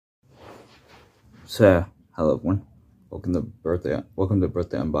So, hello everyone. Welcome to birthday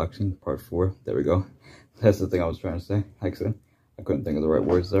unboxing part 4. There we go. That's the thing I was trying to say. Like I said, I couldn't think of the right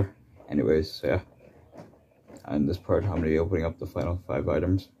words there. Anyways, so yeah. In this part, I'm gonna be opening up the final 5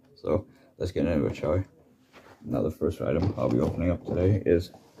 items. So let's get into it, shall we? Now the first item I'll be opening up today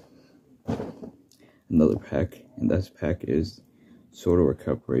is another pack, and that pack is Sorter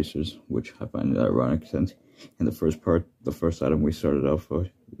Cup Racers, which I find an ironic since in the first item we started off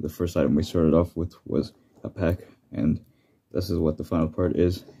with was a pack, and this is what the final part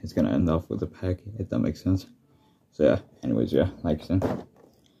is. It's gonna end off with a pack, if that makes sense. So yeah, anyways, yeah, like I said,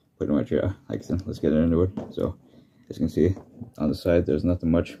 pretty much, yeah, like I said, let's get into it. So as you can see on the side, there's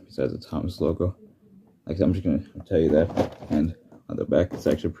nothing much besides the Thomas logo. Like I said, I'm just gonna tell you that. And on the back, it's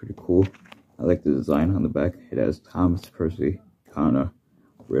actually pretty cool. I like the design on the back. It has Thomas, Percy, Connor,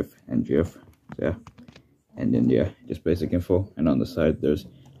 Riff, and Jeff. So yeah, and then yeah, just basic info. And on the side, there's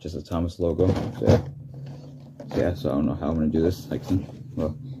just a Thomas logo. So yeah, so I don't know how I'm gonna do this.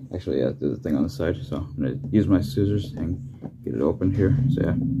 Well, actually, yeah, there's a thing on the side. So I'm gonna use my scissors and get it open here. So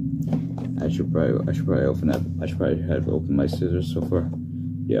yeah, I should probably open that. I should probably have opened my scissors so far.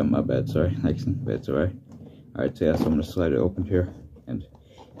 Yeah, my bad. Sorry, but it's alright. Alright, so yeah, so I'm gonna slide it open here, and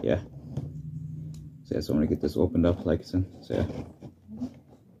yeah. So yeah, so I'm gonna get this opened up, like I said. So yeah.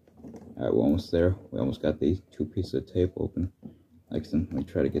 Alright, we're almost there. We almost got these 2 pieces of tape open. Like I said, let me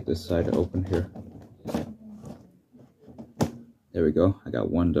try to get this side open here. There we go. I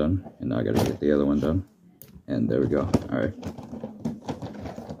got one done, and now I gotta get the other one done. And there we go. Alright.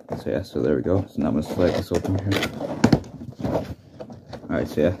 So yeah, so there we go. So now I'm gonna slide this open here. Alright,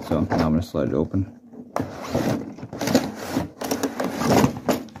 so yeah, so now I'm gonna slide it open.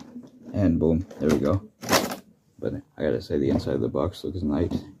 And boom, there we go. But I gotta say, the inside of the box looks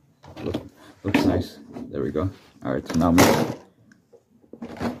nice. Looks nice. There we go. Alright, so now I'm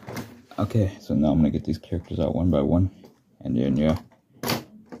gonna get these characters out one by one. And then yeah.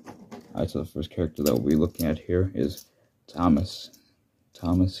 Alright, so the first character that we'll be looking at here is Thomas.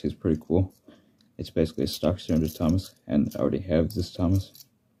 Thomas, he's pretty cool. It's basically a stock standard Thomas, and I already have this Thomas,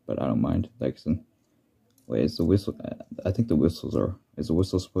 but I don't mind. Like, wait, is the whistle? I think the whistles are. Is the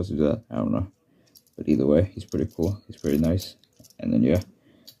whistle supposed to do that? I don't know. But either way, he's pretty cool. He's pretty nice. And then yeah,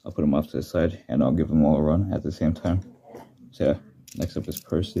 I'll put him off to the side, and I'll give them all a run at the same time. So yeah, next up is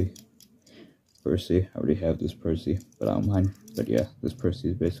Percy. Percy, I already have this Percy, but I don't mind. But yeah, this Percy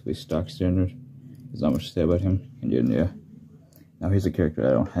is basically stock standard. There's not much to say about him. And then yeah, now here's a character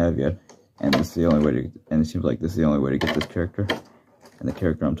I don't have yet, and this is the only way to. And it seems like this is the only way to get this character. And the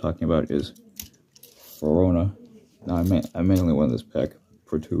character I'm talking about is Verona. Now I mainly won this pack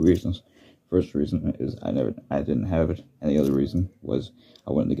for 2 reasons. First reason is I didn't have it, and the other reason was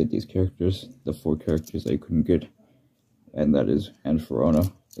I wanted to get these characters, the 4 characters I couldn't get, and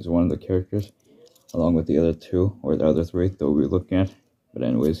Verona is one of the characters, along with the other 2 or the other 3 that we'll be looking at. But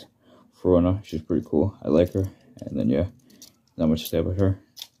anyways, Verona, she's pretty cool. I like her, and then yeah, not much to say about her.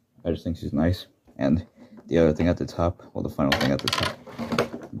 I just think she's nice. And the other thing at the top, well, the final thing at the top.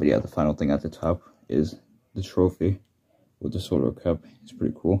 But yeah, the final thing at the top is the trophy with the Sorter Cup. It's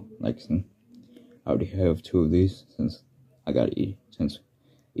pretty cool. Like, I already have 2 of these since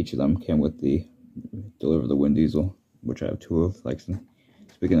each of them came with the Deliver the Wind Diesel, which I have 2 of. Like,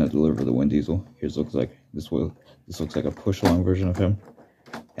 speaking of Deliver the Wind Diesel, this looks like a push along version of him,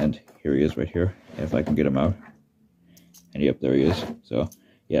 and here he is right here. If I can get him out, and yep, there he is. So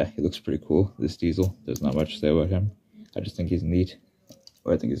yeah, he looks pretty cool. This Diesel, there's not much to say about him. I just think he's neat,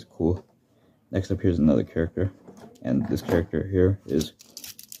 or I think he's cool. Next up, here's another character, and this character here is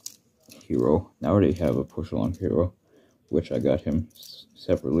Hero. Now I already have a push along Hero, which I got him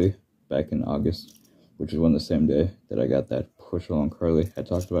separately back in August, which is the same day that I got that push along Carly I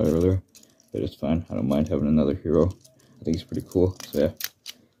talked about earlier. But it's fine. I don't mind having another Hero. I think he's pretty cool. So yeah.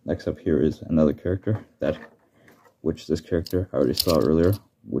 Next up here is another character this character I already saw earlier,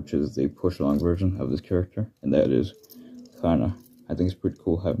 which is the push along version of this character, and that is Kana. I think it's pretty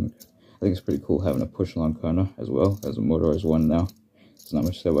cool having a push along Kana as well as a motorized one now. There's not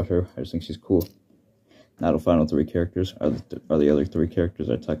much to say about her. I just think she's cool. Now the final 3 characters are the other 3 characters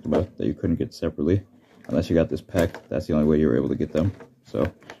I talked about that you couldn't get separately unless you got this pack. That's the only way you were able to get them.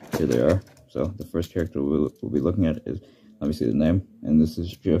 So here they are. So the first character we'll be looking at is, let me see the name, and this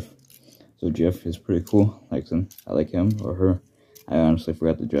is Jeff. So Jeff is pretty cool. I like him or her. I honestly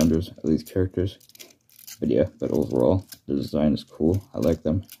forgot the genders of these characters. But yeah, but overall, the design is cool. I like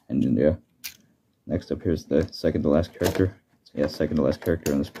them. And then yeah, next up here's the second to last character. Yeah, second to last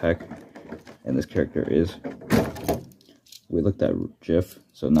character in this pack. And this character is, we looked at Jeff,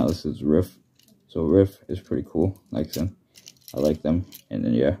 so now this is Riff. So Riff is pretty cool. I like them. And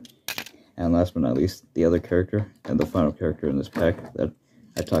then yeah, And last but not least, the other character and the final character in this pack that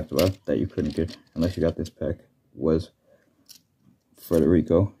I talked about that you couldn't get unless you got this pack was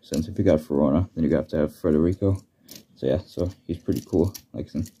Federico. Since if you got Verona, then you have to have Federico. So yeah, so he's pretty cool. Like,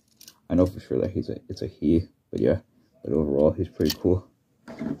 since I know for sure that it's a he, but yeah, but overall he's pretty cool.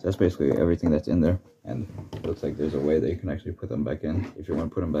 So that's basically everything that's in there, and it looks like there's a way that you can actually put them back in if you want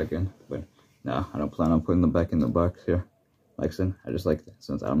to put them back in. But no, I don't plan on putting them back in the box here. Like, I just like that,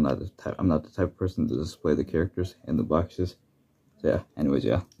 since I'm not the type of person to display the characters in the boxes. So yeah, anyways,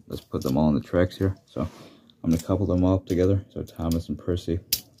 yeah, let's put them all in the tracks here. So I'm gonna couple them all up together. So Thomas and Percy.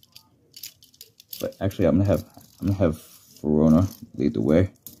 But actually, I'm gonna have Verona lead the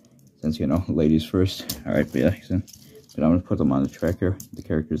way, since, you know, ladies first. All right, but yeah, but I'm gonna put them on the track here. The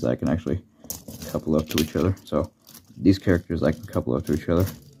characters that I can actually couple up to each other. So these characters I can couple up to each other,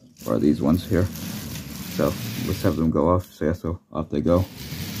 or these ones here. So let's have them go off. So yeah, so off they go.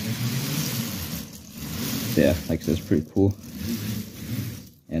 So yeah, like I said, it's pretty cool.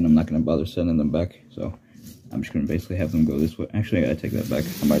 And I'm not gonna bother sending them back. So I'm just gonna basically have them go this way. Actually, I gotta take that back.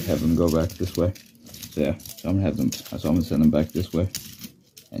 I might have them go back this way. So yeah, so I'm gonna send them back this way.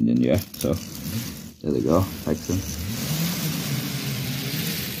 And then yeah, so there they go, like so.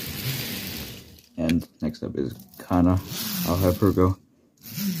 And next up is Kana. I'll have her go.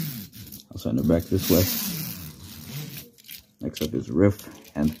 I'll send her back this way. Next up is Riff,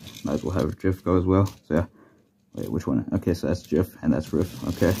 and might as well have Jiff go as well. So yeah, wait, which one? Okay, so that's Jiff and that's Riff.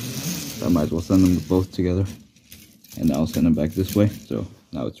 Okay, so I might as well send them both together. And now I'll send them back this way. So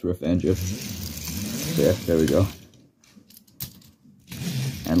now it's Riff and Jiff. So yeah, there we go.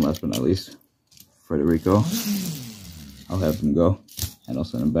 And last but not least, Federico. I'll have them go, and I'll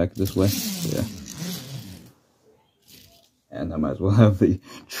send them back this way. So yeah. And I might as well have the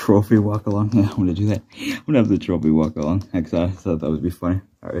trophy walk along. Yeah, I'm gonna do that. I'm gonna have the trophy walk along. Actually, I thought that would be funny.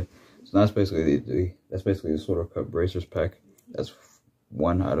 All right. So that's basically the Sword of Cup Bracers pack. That's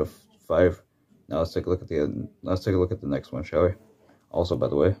 1 out of 5. Now let's take a look at the next one, shall we? Also, by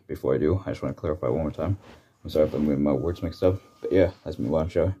the way, before I do, I just want to clarify one more time. I'm sorry if I'm getting my words mixed up, but yeah, let's move on,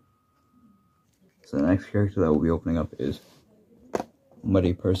 shall we? So the next character that we'll be opening up is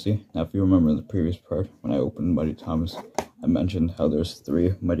Muddy Percy. Now, if you remember in the previous part, when I opened Muddy Thomas, I mentioned how there's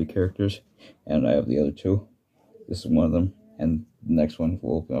 3 Muddy characters, and I have the other 2. This is one of them, and the next one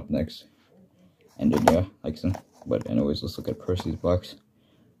we'll open up next. And then, yeah, like so. But anyways, let's look at Percy's box.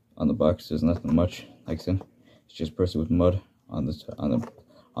 On the box, there's nothing much, like so. It's just Percy with mud on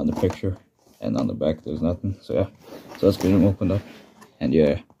the picture, and on the back there's nothing. So yeah, so let's get him opened up, and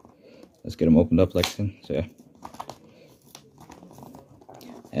yeah, let's get him opened up, like so. So yeah.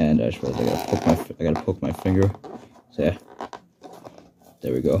 And I just realized I gotta poke my finger. So yeah,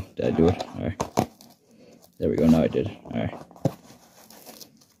 there we go. Did I do it? All right. There we go. Now I did. All right.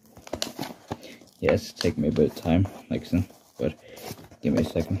 Yeah, it's taking me a bit of time, like so. But give me a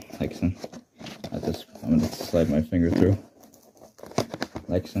second, like so. I'm gonna slide my finger through,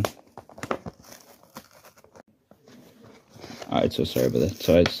 like so. All right. So sorry about that.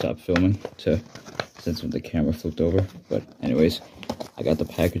 So I stopped filming since the camera flipped over. But anyways, I got the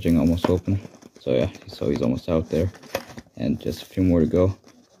packaging almost open. So yeah, so he's almost out there, and just a few more to go,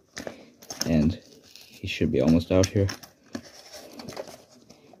 and he should be almost out here.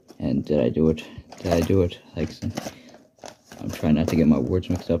 And did I do it? Did I do it? Like, so. I'm trying not to get my words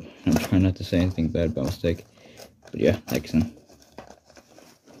mixed up. I'm trying not to say anything bad by mistake. But yeah, like so.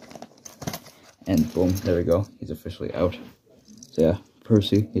 And boom, there we go. He's officially out. So yeah,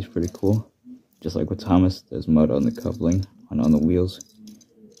 Percy, he's pretty cool. Just like with Thomas, there's mud on the coupling and on the wheels.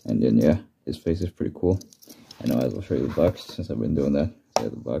 And then yeah, his face is pretty cool. I know, as I'll show you the box since I've been doing that. So yeah,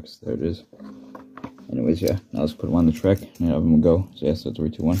 the box, there it is. Anyways, yeah, now let's put him on the track and have him go. So yeah, so 3,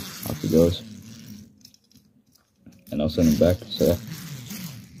 2, 1, off he goes. And I'll send him back. So yeah.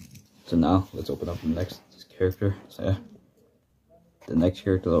 So now let's open up the next character. So yeah, the next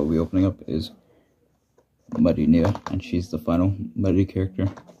character that we'll be opening up is Muddy Nia, and she's the final Muddy character.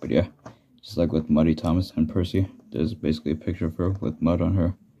 But yeah, just like with Muddy Thomas and Percy, there's basically a picture of her with mud on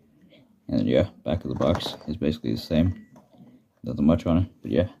her. And then yeah, back of the box is basically the same. Nothing much on it,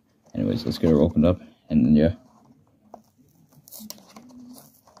 but yeah. Anyways, let's get her opened up, and then yeah.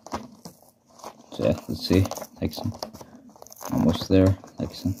 So yeah, let's see. Like some, almost there.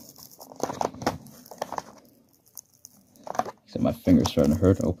 Like some. Except my finger's starting to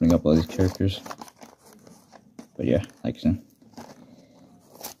hurt opening up all these characters. But yeah, like some.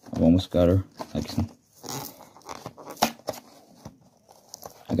 I've almost got her. Like some.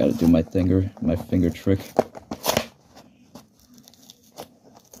 I gotta do my finger trick.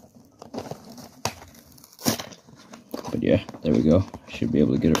 But yeah, there we go. should be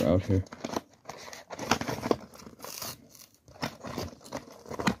able to get her out here.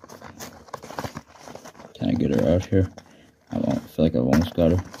 Can I get her out here? I feel like I've almost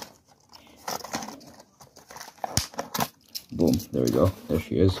got her. Boom, there we go. There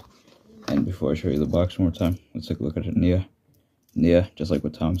she is. And before I show you the box one more time, let's take a look at it. Nia, just like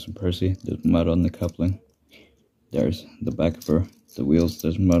with Thompson Percy, there's mud on the coupling. There's the back of her, the wheels,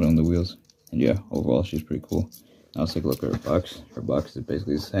 there's mud on the wheels. And yeah, overall she's pretty cool. Now let's take a look at her box. Her box is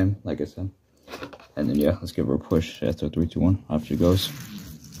basically the same, like I said. And then yeah, let's give her a push. After 3, 2, 1, off she goes.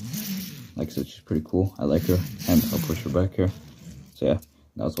 Like I said, she's pretty cool. I like her, and I'll push her back here. So yeah,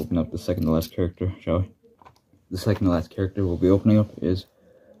 now let's open up the second to last character, shall we? The second to last character we'll be opening up is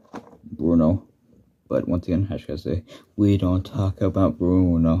Bruno. But once again, I just gotta say, we don't talk about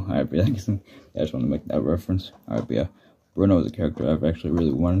Bruno. Alright, but yeah, I just want to make that reference. Alright, but yeah, Bruno is a character I've actually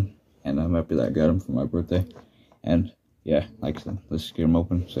really wanted, and I'm happy that I got him for my birthday. And yeah, like I said, let's just get him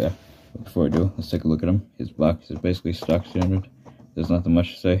open. So yeah, but before I do, let's take a look at him. His box is basically stock standard. There's nothing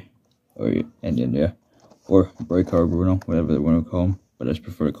much to say. And then yeah, or break car Bruno, whatever they want to call him. But I just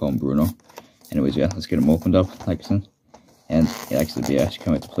prefer to call him Bruno. Anyways, yeah, let's get him opened up, like I said. And yeah, actually, yeah, I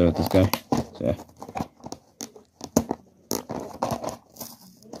can't wait to play with this guy. So yeah.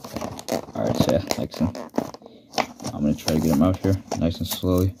 Alright, so yeah, like I said, I'm gonna try to get him out here, nice and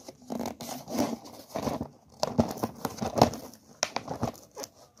slowly.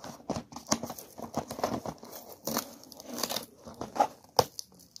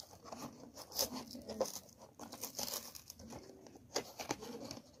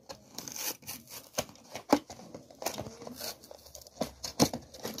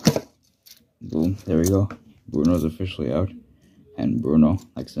 Boom, there we go. Bruno's officially out. And Bruno,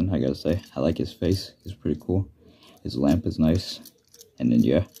 like I said, I gotta say, I like his face. He's pretty cool. His lamp is nice. And then,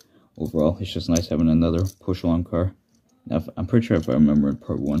 yeah, overall, it's just nice having another push-along car. Now, I'm pretty sure if I remember in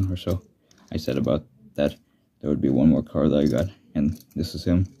part 1 or so, I said about that there would be one more car that I got. And this is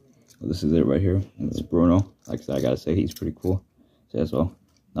him. Well, this is it right here. And this is Bruno. Like I said, I gotta say, he's pretty cool. So that's all.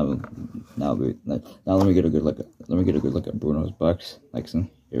 Now let me get a good look at Bruno's box. Like I said,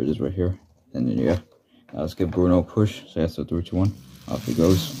 here it is right here. And then yeah, now let's give Bruno a push. So that's a 3, 2, 1. Off he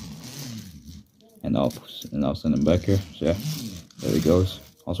goes. And I'll send him back here. So yeah, there he goes.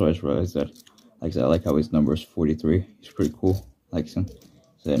 Also, I just realized that, like I said, I like how his number is 43. He's pretty cool. Like I said.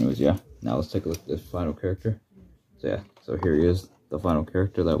 So anyways, yeah. Now let's take a look at this final character. So yeah, so here he is. The final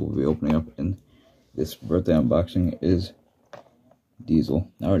character that we'll be opening up in this birthday unboxing is Diesel.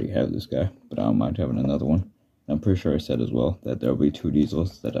 I already have this guy, but I don't mind having another one. And I'm pretty sure I said as well that there'll be 2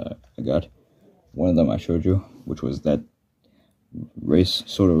 Diesels that I got. One of them I showed you, which was that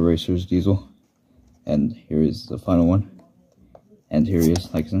Soda Racers Diesel. And here is the final one. And here he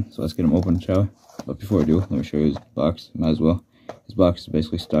is, like I said. So let's get him open, shall we? But before I do, let me show you his box. Might as well. His box is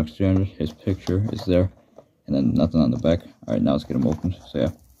basically stock standard. His picture is there. And then nothing on the back. Alright, now let's get him opened. So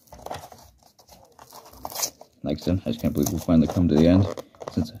yeah. Like I said, I just can't believe we finally come to the end.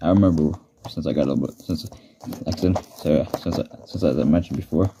 Since I remember, since I got a little bit, since as I mentioned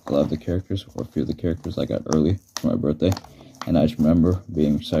before, a lot of the characters, or a few of the characters I got early for my birthday, and I just remember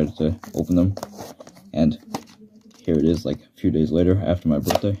being excited to open them. And here it is, like a few days later after my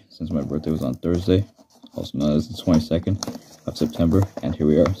birthday, since my birthday was on Thursday, also known as the 22nd of September, and here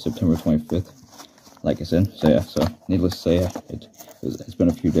we are, September 25th. Like I said, so yeah, so needless to say, it's been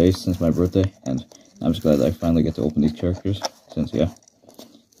a few days since my birthday, and I'm just glad that I finally get to open these characters, since yeah.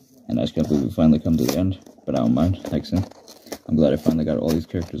 And I just can't believe we finally come to the end, but I don't mind, like I said. I'm glad I finally got all these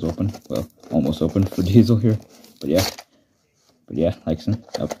characters open. Well, almost open for Diesel here, but yeah, like I said,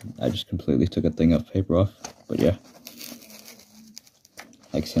 I just completely took a thing of paper off, but yeah.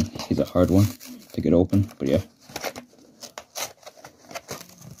 Like I said, he's a hard one to get open, but yeah.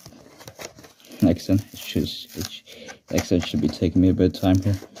 Like I said, it should be taking me a bit of time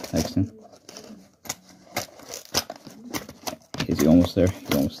here, like I said. Is he almost there?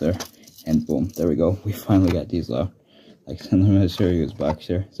 He's almost there. And boom, there we go. We finally got Diesel out. Like I said, let me show you his box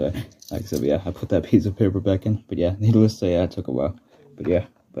here. So, like I said, yeah, I put that piece of paper back in. But yeah, needless to say, yeah, it took a while. But yeah,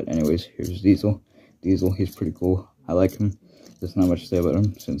 but anyways, here's Diesel. Diesel, he's pretty cool. I like him. There's not much to say about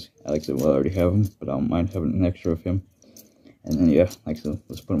him, since, like I said, well, I already have him. But I don't mind having an extra of him. And then, yeah, like I said,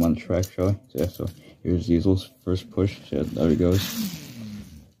 let's put him on the track, shall we? So, yeah, so here's Diesel's first push. So, there he goes.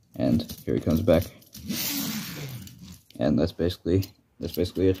 And here he comes back. And that's basically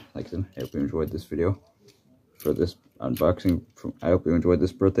it. Like I said, I hope you enjoyed this video for this unboxing. I hope you enjoyed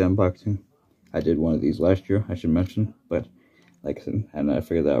this birthday unboxing. I did one of these last year, I should mention, but like I said, and I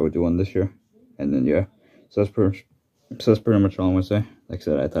figured that I would do one this year. And then yeah, so that's pretty much all I'm gonna say. Like I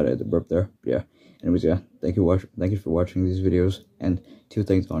said, I thought I had to burp there. But yeah, Anyways, yeah, thank you for watching these videos. And 2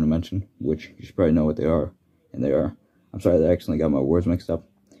 things I want to mention, which you should probably know what they are, and they are: I'm sorry that I accidentally got my words mixed up,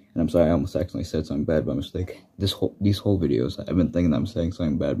 and I'm sorry I almost accidentally said something bad by mistake. These whole videos, I've been thinking that I'm saying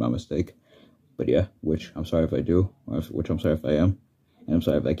something bad by mistake. But yeah, which I'm sorry if I do, or which I'm sorry if I am, and I'm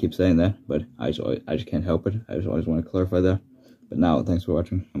sorry if I keep saying that. But I just can't help it. I just always want to clarify that. But now, thanks for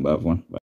watching, and bye everyone. Bye.